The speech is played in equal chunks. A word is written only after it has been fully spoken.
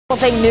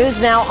Developing news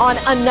now on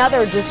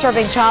another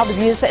disturbing child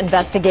abuse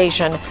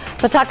investigation.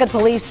 Pawtucket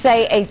police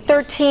say a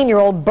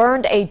 13-year-old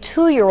burned a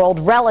 2-year-old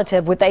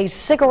relative with a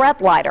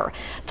cigarette lighter.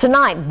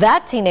 Tonight,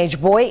 that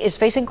teenage boy is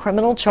facing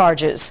criminal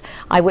charges.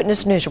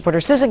 Eyewitness News reporter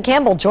Susan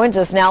Campbell joins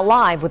us now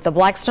live with the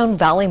Blackstone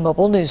Valley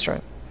Mobile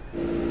Newsroom.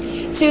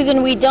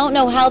 Susan, we don't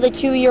know how the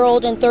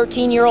 2-year-old and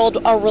 13-year-old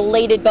are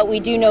related, but we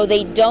do know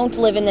they don't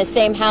live in the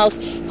same house.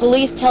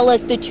 Police tell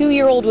us the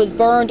 2-year-old was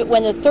burned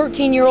when the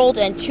 13-year-old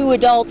and 2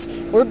 adults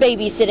were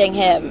babysitting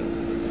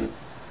him.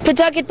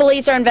 Pawtucket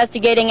police are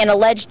investigating an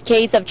alleged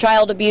case of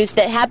child abuse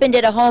that happened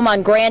at a home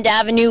on Grand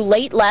Avenue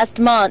late last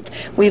month.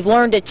 We've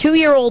learned a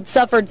 2-year-old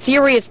suffered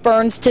serious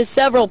burns to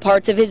several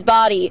parts of his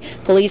body.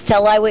 Police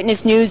tell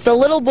Eyewitness News the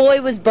little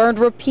boy was burned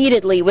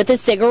repeatedly with a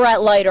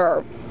cigarette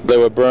lighter. There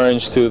were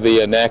burns to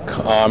the neck,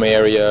 arm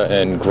area,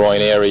 and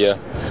groin area.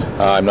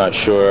 I'm not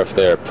sure if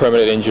they're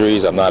permanent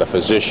injuries. I'm not a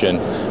physician,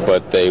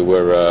 but they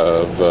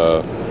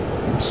were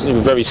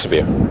very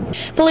severe.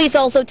 Police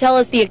also tell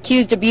us the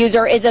accused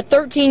abuser is a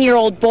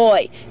 13-year-old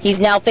boy. He's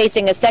now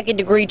facing a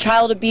second-degree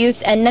child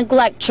abuse and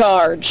neglect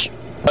charge.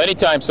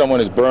 Anytime someone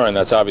is burned,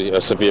 that's obviously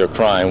a severe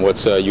crime.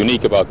 What's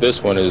unique about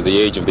this one is the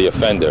age of the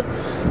offender,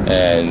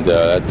 and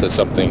that's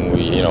something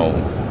we,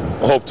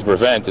 hope to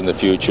prevent in the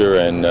future.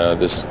 And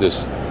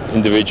this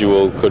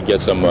individual could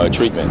get some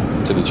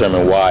treatment to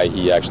determine why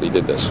he actually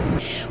did this.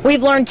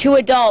 We've learned 2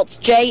 adults,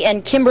 Jay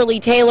and Kimberly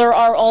Taylor,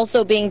 are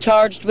also being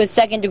charged with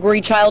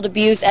second-degree child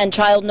abuse and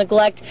child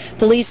neglect.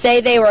 Police say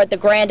they were at the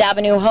Grand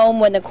Avenue home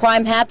when the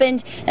crime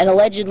happened and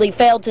allegedly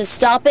failed to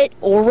stop it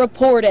or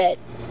report it.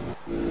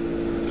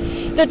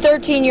 The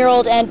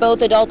 13-year-old and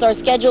both adults are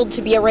scheduled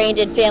to be arraigned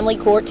in family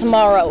court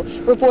tomorrow.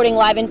 Reporting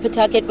live in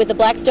Pawtucket with the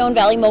Blackstone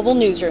Valley Mobile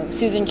Newsroom,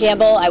 Susan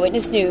Campbell,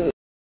 Eyewitness News.